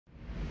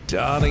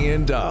Donnie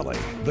and Dolly.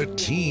 The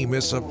team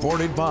is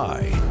supported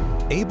by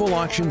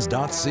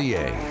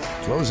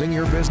ableauctions.ca. Closing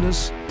your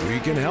business?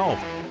 We can help.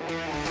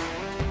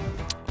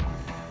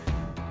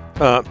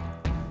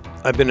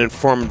 I've been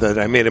informed that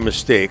I made a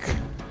mistake.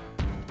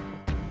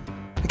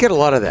 I get a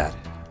lot of that.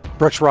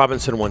 Brooks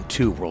Robinson won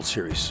 2 World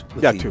Series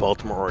with the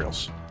Baltimore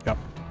Orioles. Yep.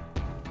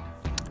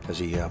 As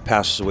he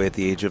passes away at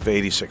the age of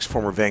 86,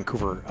 former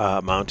Vancouver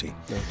Mountie.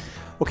 Yeah.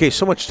 Okay,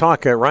 so much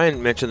talk.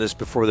 Ryan mentioned this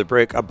before the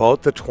break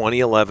about the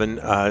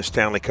 2011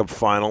 Stanley Cup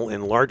Final,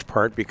 in large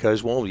part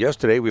because, well,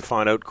 yesterday we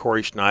found out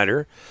Corey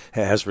Schneider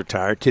has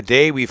retired.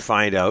 Today we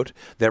find out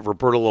that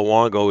Roberto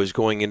Luongo is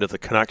going into the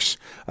Canucks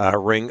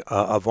Ring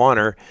of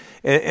Honor.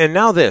 And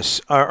now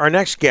this, our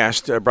next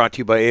guest, brought to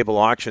you by Able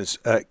Auctions,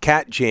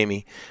 Kat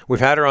Jayme.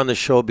 We've had her on the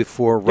show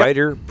before,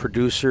 writer,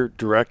 producer,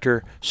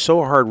 director,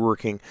 so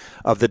hardworking,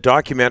 of the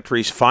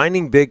documentaries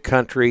Finding Big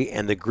Country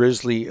and The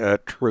Grizzly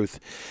Truth.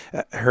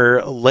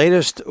 Her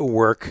latest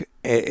work,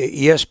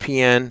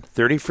 ESPN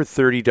 30 for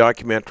 30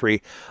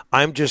 documentary,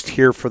 I'm Just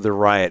Here for the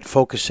Riot,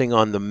 focusing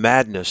on the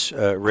madness,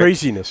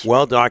 craziness,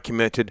 well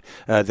documented,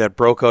 that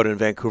broke out in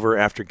Vancouver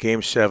after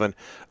Game 7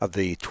 of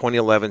the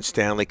 2011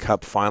 Stanley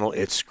Cup Final.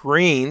 It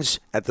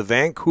screens at the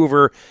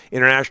Vancouver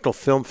International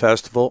Film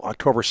Festival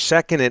October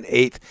 2nd and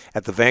 8th,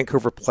 at the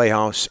Vancouver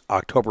Playhouse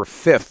October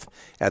 5th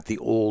at the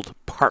Old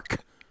Park.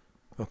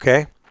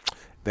 Okay?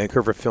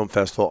 Vancouver Film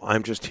Festival,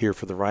 I'm Just Here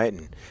for the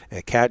Riot.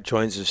 And Kat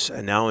joins us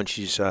now, and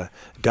she's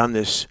done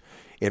this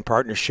in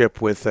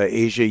partnership with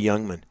Asia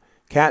Youngman.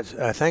 Kat,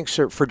 thanks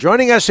for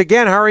joining us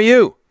again. How are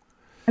you?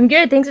 I'm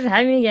good. Thanks for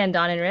having me again,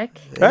 Don and Rick.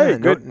 Hey,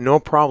 good. No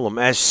problem.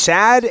 As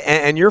sad,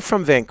 and you're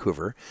from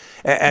Vancouver,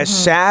 as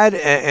sad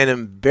and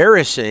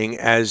embarrassing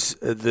as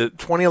the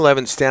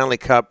 2011 Stanley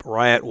Cup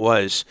Riot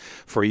was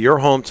for your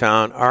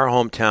hometown, our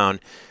hometown,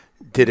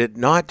 did it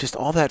not, just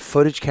all that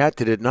footage, Kat,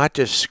 did it not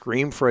just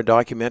scream for a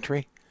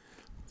documentary?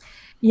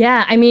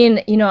 Yeah, I mean,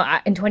 in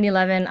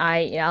 2011,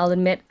 I'll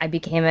admit I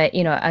became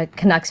a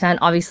Canucks fan.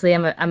 Obviously,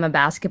 I'm a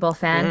basketball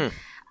fan,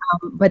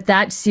 but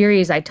that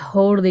series, I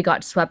totally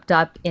got swept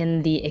up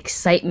in the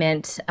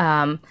excitement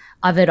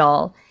of it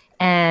all.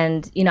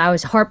 And I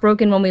was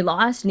heartbroken when we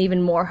lost, and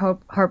even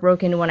more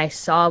heartbroken when I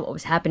saw what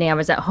was happening. I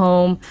was at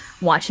home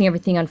watching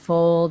everything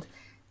unfold,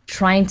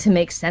 trying to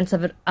make sense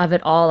of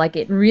it all. Like,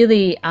 it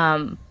really,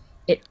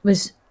 it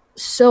was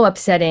so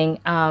upsetting,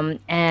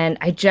 and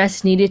I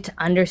just needed to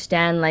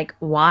understand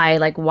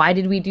why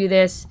did we do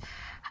this,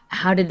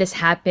 how did this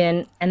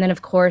happen? And then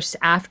of course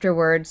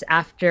afterwards,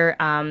 after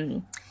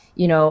the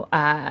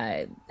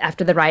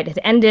riot had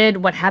ended,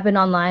 what happened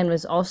online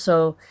was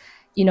also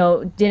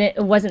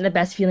it wasn't the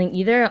best feeling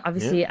either.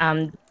 Obviously,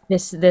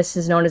 this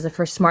is known as the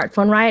first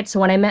smartphone riot.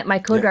 So when I met my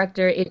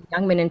co-director Asia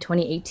Youngman in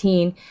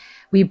 2018,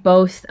 we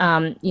both,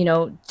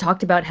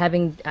 talked about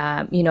having,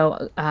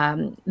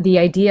 the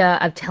idea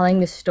of telling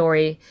this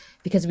story,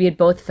 because we had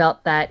both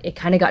felt that it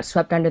kind of got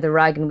swept under the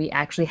rug and we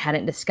actually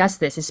hadn't discussed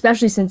this,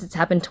 especially since it's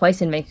happened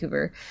twice in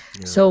Vancouver.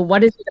 Yeah. So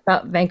what is it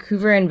about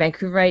Vancouver and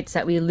Vancouverites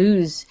that we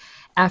lose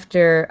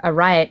after a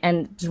riot?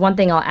 And just one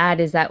thing I'll add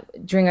is that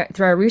through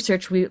our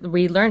research,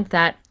 we learned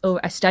that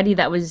a study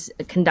that was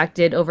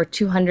conducted over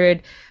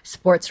 200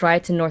 sports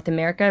riots in North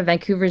America,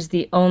 Vancouver is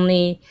the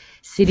only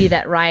city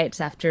that riots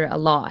after a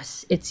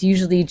loss. It's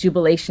usually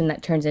jubilation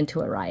that turns into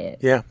a riot.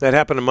 Yeah, that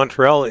happened in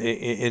Montreal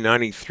in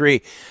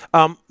 93.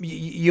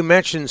 You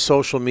mentioned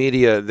social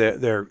media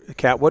there,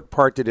 Kat. What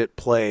part did it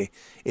play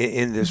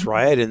in this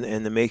riot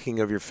and the making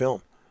of your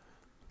film?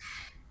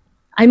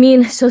 I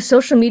mean, so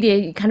social media,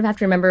 you kind of have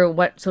to remember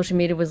what social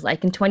media was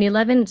like in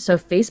 2011. So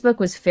Facebook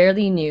was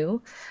fairly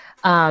new.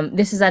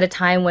 This is at a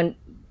time when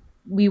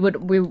we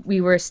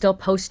were still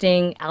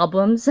posting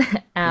albums,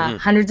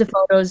 hundreds of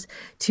photos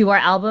to our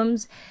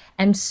albums.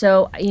 And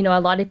so, a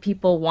lot of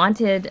people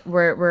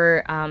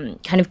were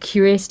kind of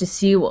curious to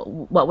see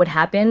what would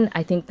happen.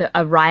 I think that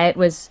a riot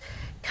was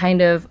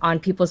kind of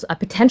a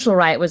potential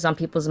riot was on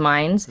people's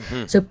minds.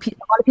 So a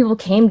lot of people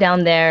came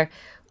down there,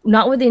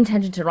 not with the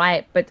intention to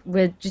riot, but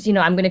with just,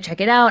 I'm going to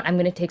check it out. I'm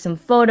going to take some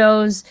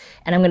photos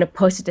and I'm going to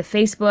post it to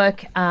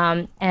Facebook.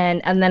 And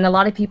then a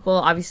lot of people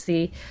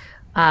obviously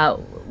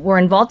were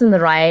involved in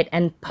the riot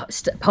and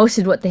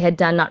posted what they had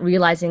done, not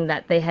realizing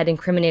that they had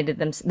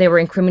they were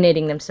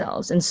incriminating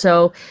themselves. And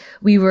so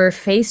we were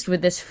faced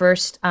with this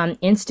first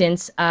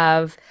instance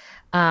of,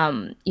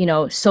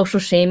 social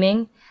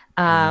shaming,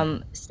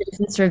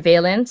 citizen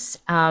surveillance.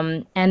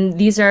 And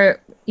these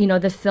are,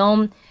 the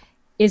film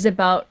is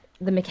about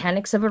the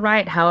mechanics of a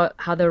riot,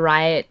 how the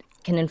riot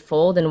can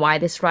unfold and why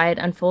this riot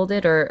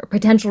unfolded, or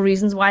potential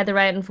reasons why the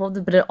riot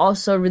unfolded, but it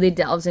also really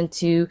delves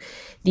into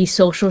the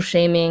social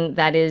shaming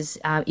that is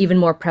even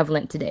more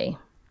prevalent today.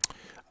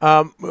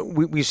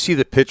 We see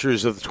the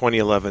pictures of the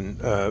 2011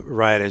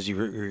 riot as you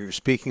were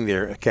speaking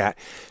there, Kat.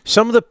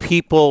 Some of the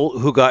people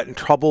who got in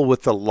trouble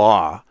with the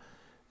law,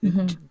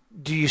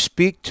 do you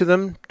speak to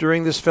them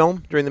during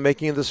the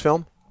making of this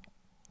film?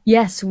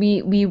 Yes,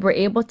 we were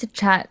able to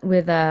chat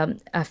with a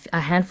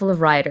handful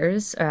of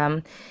writers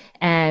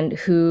and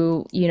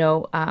who,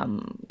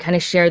 kind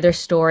of share their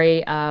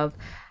story of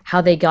how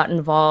they got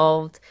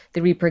involved,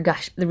 the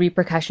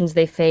repercussions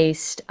they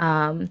faced,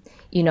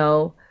 you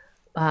know,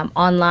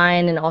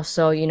 online and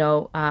also, you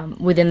know,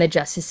 within the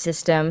justice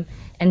system.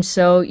 And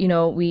so, you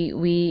know,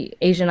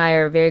 Asia and I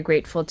are very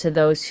grateful to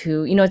those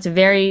who, you know, it's a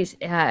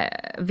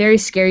very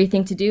scary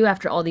thing to do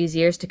after all these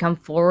years to come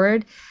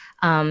forward,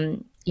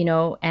 you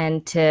know,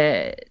 and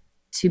to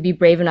be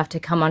brave enough to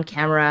come on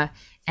camera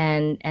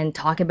and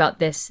talk about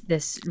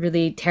this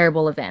really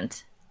terrible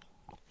event.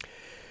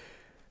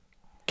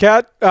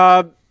 Kat,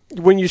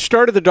 when you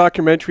started the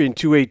documentary in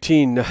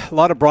 2018, a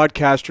lot of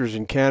broadcasters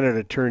in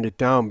Canada turned it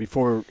down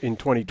before in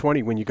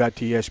 2020 when you got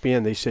to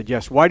ESPN. They said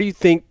yes. Why do you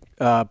think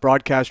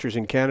broadcasters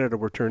in Canada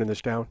were turning this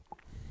down?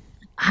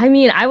 I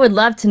mean, I would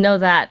love to know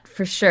that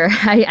for sure.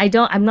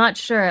 I'm not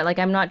sure. Like,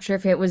 I'm not sure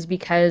if it was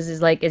because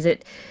is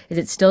it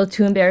still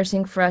too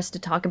embarrassing for us to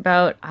talk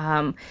about?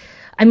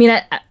 I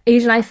mean,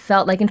 Asia and I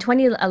felt like in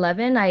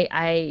 2011,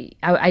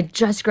 I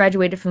just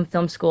graduated from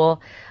film school.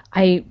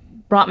 I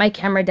brought my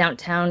camera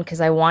downtown because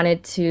I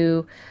wanted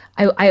to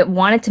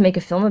make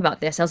a film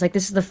about this. I was like,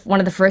 this is one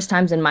of the first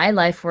times in my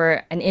life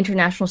where an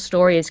international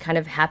story is kind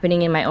of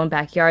happening in my own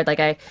backyard.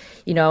 Like I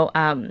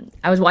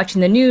was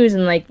watching the news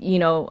and like, you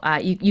know,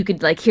 you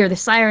could like hear the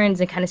sirens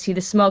and kind of see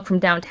the smoke from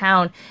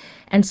downtown.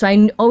 And so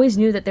I always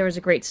knew that there was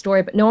a great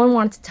story, but no one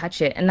wanted to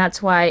touch it. And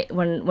that's why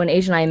when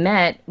Asia and I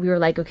met, we were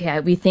like, okay,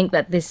 we think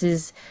that this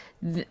is,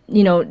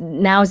 you know,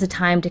 now is the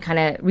time to kind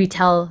of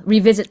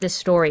revisit this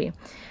story.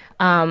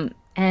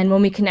 And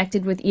when we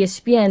connected with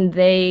ESPN,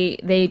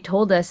 they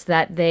told us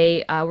that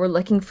they were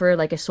looking for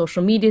like a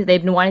social media.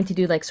 They've been wanting to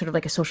do like sort of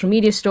like a social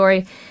media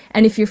story.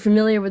 And if you're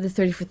familiar with the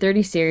 30 for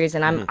 30 series,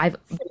 and I've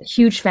been a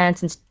huge fan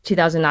since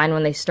 2009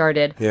 when they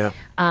started. Yeah.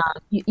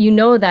 You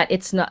know that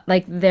it's not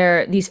like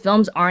these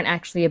films aren't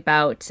actually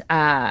about.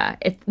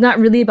 It's not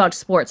really about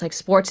sports. Like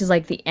sports is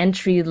like the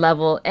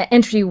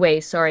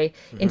entryway,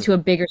 into a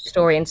bigger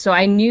story. And so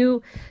I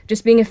knew,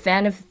 just being a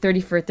fan of 30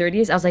 for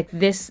 30s, I was like,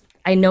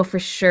 I know for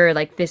sure,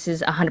 like, this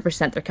is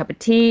 100% their cup of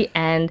tea.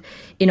 And,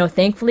 you know,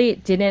 thankfully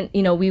it didn't,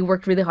 you know, we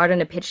worked really hard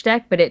on a pitch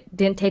deck, but it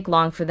didn't take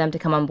long for them to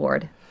come on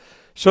board.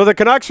 So the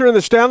Canucks are in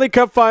the Stanley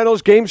Cup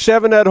Finals, Game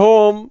 7 at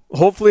home,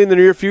 hopefully in the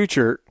near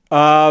future.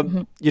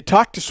 You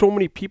talked to so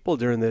many people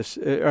during this.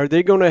 Are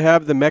they going to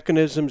have the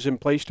mechanisms in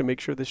place to make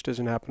sure this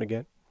doesn't happen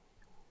again?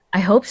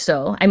 I hope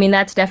so. I mean,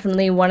 that's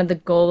definitely one of the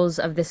goals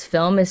of this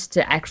film, is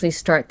to actually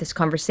start this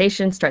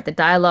conversation, start the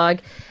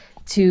dialogue,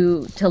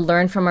 to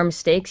learn from our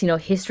mistakes. You know,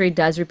 history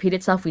does repeat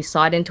itself. We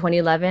saw it in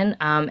 2011.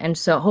 And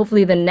so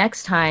hopefully the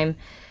next time,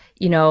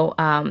 you know,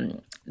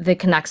 the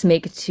Canucks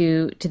make it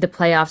to the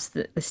playoffs,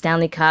 the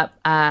Stanley Cup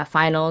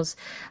finals,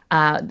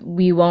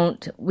 we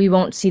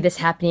won't see this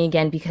happening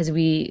again, because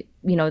you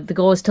know, the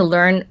goal is to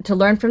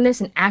learn from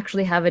this and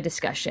actually have a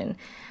discussion.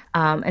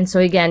 And so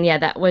again, yeah,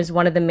 that was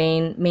one of the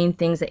main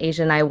things that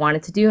Asia and I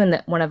wanted to do,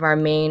 and one of our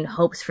main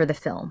hopes for the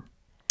film.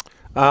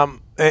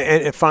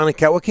 And finally,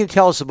 Kat, what can you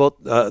tell us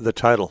about the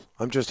title?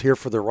 I'm Just Here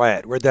for the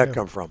Riot. Where'd that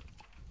come from?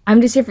 I'm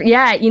Just Here for,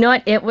 yeah, you know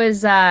what? It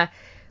was,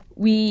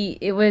 we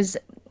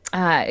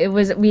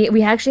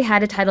actually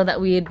had a title that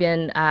we had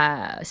been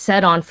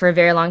set on for a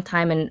very long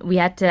time, and we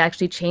had to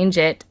actually change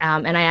it.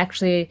 And I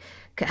actually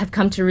have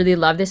come to really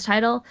love this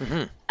title.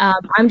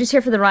 I'm Just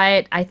Here for the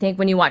Riot. I think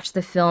when you watch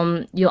the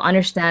film, you'll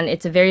understand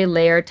it's a very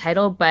layered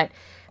title, but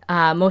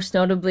most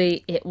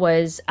notably, it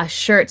was a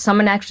shirt.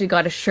 Someone actually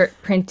got a shirt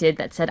printed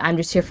that said, "I'm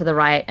just here for the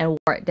riot," and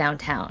wore it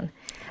downtown.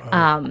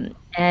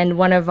 And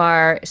one of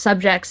our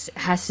subjects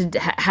has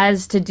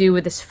to do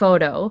with this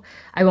photo.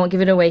 I won't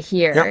give it away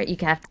here. Yep. You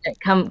can have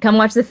to come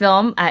watch the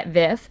film at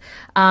VIF.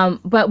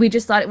 But we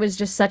just thought it was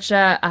just such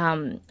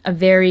a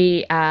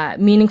very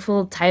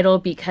meaningful title,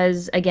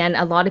 because, again,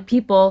 a lot of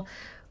people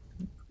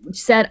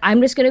said,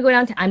 I'm just going to go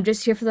down I'm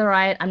just here for the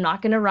riot. I'm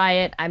not going to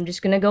riot. I'm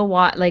just going to go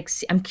watch. Like,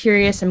 I'm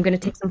curious. I'm going to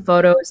take some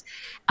photos.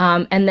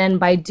 And then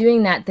by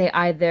doing that, they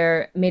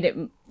either made it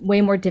way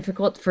more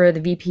difficult for the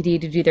VPD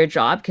to do their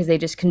job, because they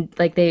just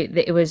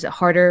it was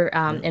harder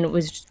and it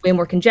was way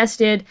more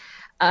congested.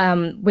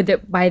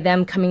 By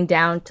them coming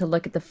down to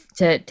look at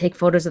to take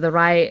photos of the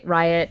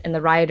riot and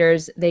the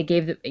rioters, they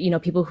gave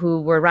people who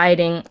were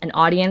rioting an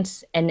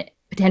audience and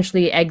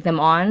potentially egged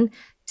them on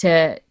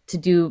to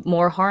do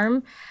more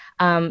harm.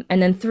 And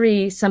then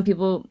 3, some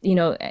people,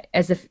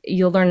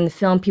 you'll learn in the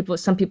film,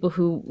 some people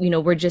who,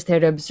 were just there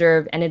to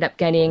observe ended up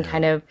getting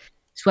kind of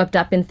swept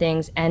up in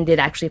things and did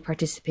actually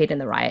participate in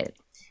the riot.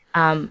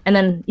 And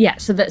then,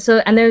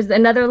 and there's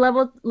another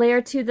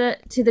layer to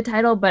the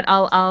title, but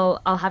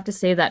I'll have to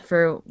say that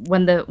for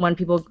when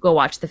people go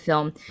watch the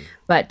film.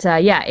 But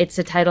it's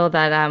a title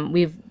that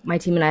my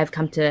team and I have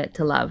come to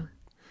love.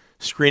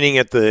 Screening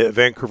at the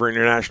Vancouver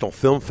International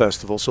Film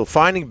Festival. So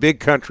Finding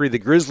Big Country, The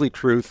Grisly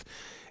Truth,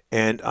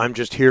 and I'm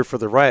Just Here for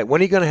the Riot.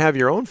 When are you going to have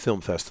your own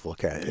film festival,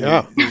 Kat?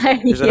 Yeah.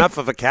 There's enough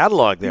of a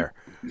catalog there.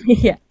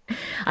 Yeah.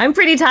 I'm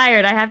pretty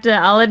tired.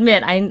 I'll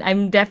admit, I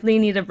definitely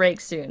need a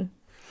break soon.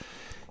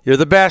 You're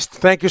the best.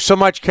 Thank you so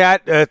much,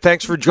 Kat.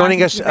 Thanks for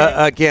joining us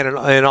again,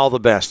 and all the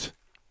best.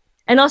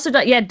 And also,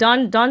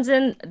 Don's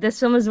in this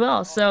film as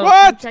well. So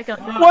What? check out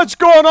Don. What's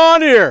going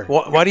on here?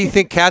 Why do you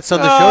think Kat's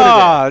on the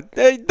show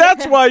today?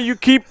 That's why you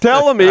keep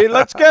telling me,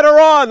 let's get her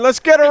on,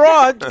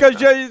 because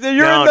you're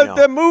in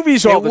the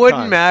movies all the time. It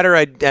wouldn't matter.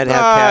 I'd have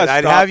Kat.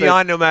 I'd have you it.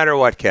 on no matter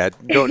what, Kat.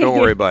 Don't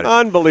worry about it.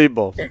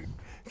 Unbelievable.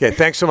 Okay,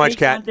 thanks so much,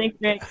 Kat. Thanks,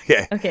 Greg.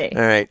 Okay.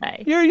 All right.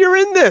 Bye. You're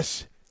in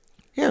this.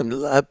 Yeah,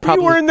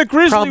 probably. You were in the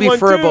Grizzly probably one,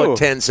 for too. about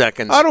 10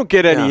 seconds. I don't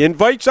get any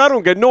invites.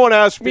 No one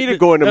asked me to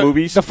go into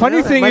movies. The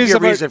funny thing might is be a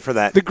about reason for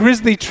that. the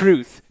Grizzly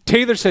Truth.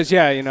 Taylor says,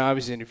 yeah, I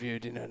was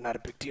interviewed, not a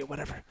big deal,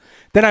 whatever.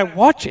 Then I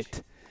watch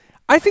it.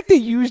 I think they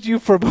used you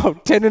for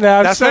about 10 and a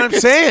half That's seconds. what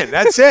I'm saying.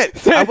 That's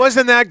it. I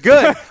wasn't that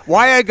good.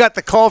 Why I got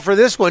the call for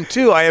this one,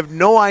 too, I have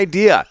no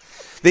idea.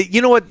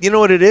 You know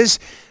what it is?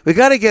 We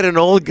got to get an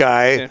old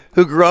guy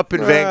who grew up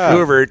in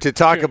Vancouver to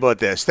talk about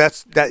this.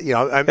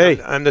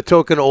 I'm the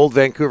token old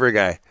Vancouver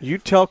guy. You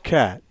tell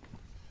Kat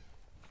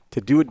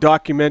to do a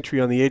documentary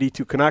on the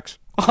 82 Canucks.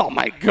 Oh,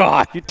 my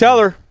God. You tell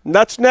her. And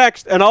that's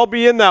next, and I'll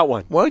be in that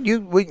one. Well,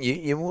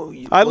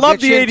 I love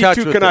the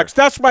 82 Canucks.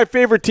 That's my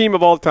favorite team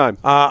of all time.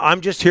 I'm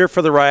just here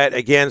for the Riot,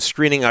 again,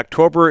 screening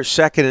October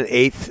 2nd and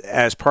 8th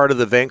as part of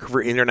the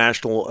Vancouver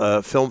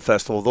International Film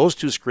Festival. Those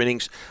two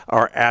screenings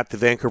are at the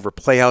Vancouver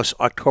Playhouse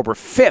October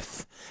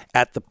 5th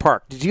at the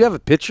park. Did you have a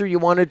picture you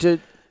wanted to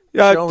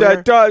show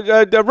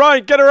her?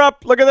 Ryan, get her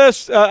up. Look at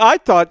this. I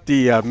thought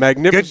the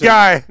magnificent... Good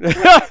guy.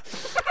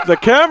 The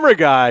camera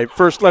guy,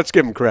 first, let's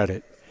give him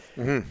credit.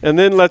 Mm-hmm. And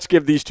then let's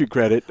give these two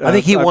credit. I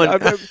think he won.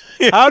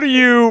 How do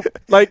you,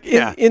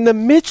 in the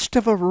midst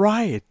of a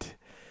riot,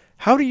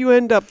 how do you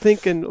end up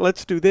thinking,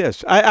 let's do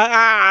this?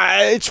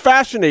 It's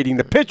fascinating.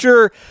 The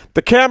pitcher,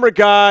 the camera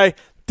guy,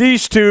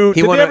 these two.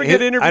 Did they ever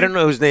get interviewed? I don't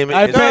know whose name it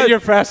I is. bet you're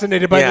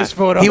fascinated by this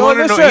photo. He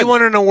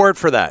won an award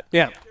for that.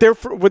 Yeah.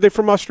 Were they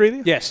from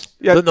Australia? Yes.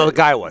 Yeah. No, the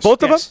guy was.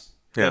 Both of them?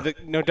 Yeah.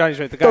 No, Donnie's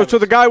right. The guy. So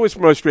the guy was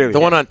from Australia.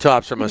 The one on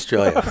top's from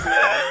Australia.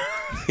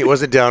 He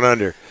wasn't down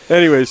under.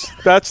 Anyways,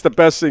 that's the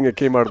best thing that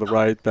came out of the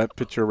riot, that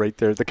picture right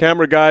there. The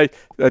camera guy,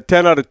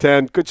 10 out of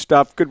 10. Good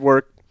stuff. Good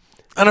work.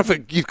 I don't know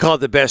if you'd call it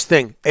the best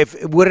thing.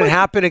 Would it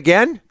happen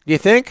again, do you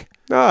think?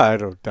 No, I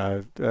don't.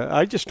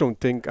 I just don't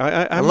think.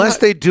 Unless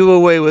they do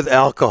away with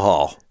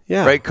alcohol.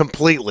 Yeah. Right?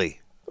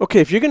 Completely.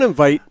 Okay, if you're going to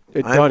invite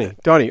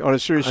Donnie, on a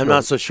serious note. I'm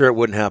not so sure it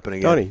wouldn't happen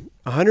again. Donnie,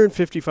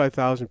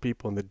 155,000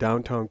 people in the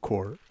downtown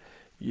core.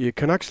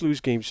 Canucks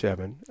lose Game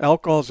 7.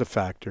 Alcohol's a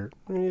factor.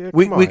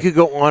 We could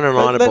go on and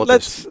on about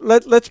this.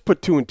 Let's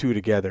put 2 and 2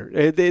 together.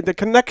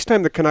 Next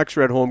time the Canucks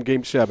are at home,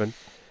 Game 7,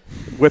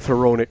 with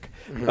Hronek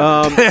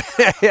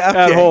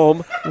at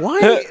home.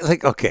 Why?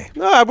 Okay.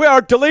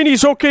 Our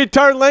Delaney's okay.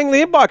 Tyler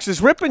Langley inbox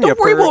is ripping you.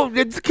 They're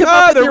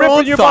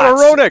ripping you about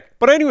Hronek.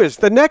 But anyways,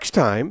 the next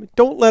time,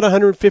 don't let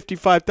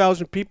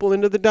 155,000 people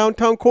into the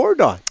downtown core,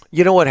 Don.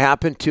 You know what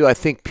happened, too? I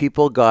think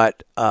people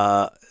got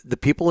the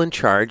people in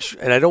charge,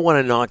 and I don't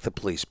want to knock the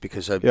police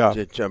because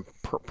I'm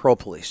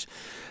pro-police,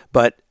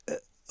 but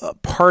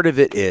part of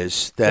it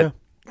is that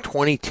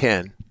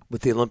 2010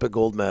 with the Olympic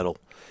gold medal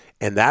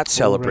and that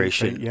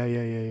celebration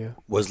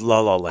was La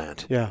La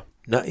Land. Yeah.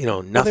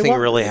 Nothing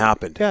really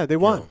happened. Yeah, they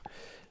won.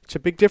 It's a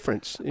big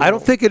difference. I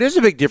don't think it is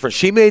a big difference.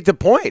 She made the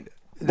point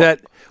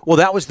that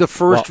that was the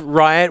first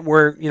riot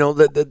where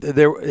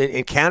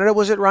in Canada,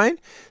 was it, Ryan?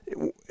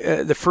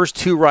 The first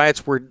two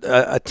riots where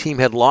a team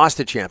had lost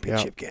a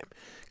championship game,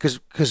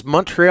 because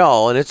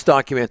Montreal, and it's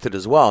documented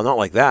as well, not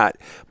like that,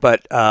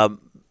 but the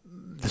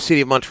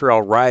city of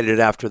Montreal rioted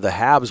after the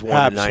Habs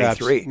won in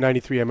 93.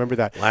 93, I remember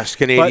that. Last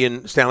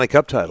Canadian Stanley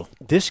Cup title.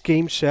 This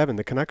Game 7,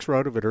 the Canucks were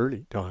out of it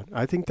early, Don.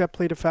 I think that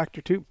played a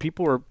factor too.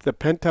 People were the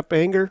pent-up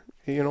anger,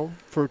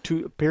 for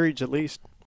 2 periods at least.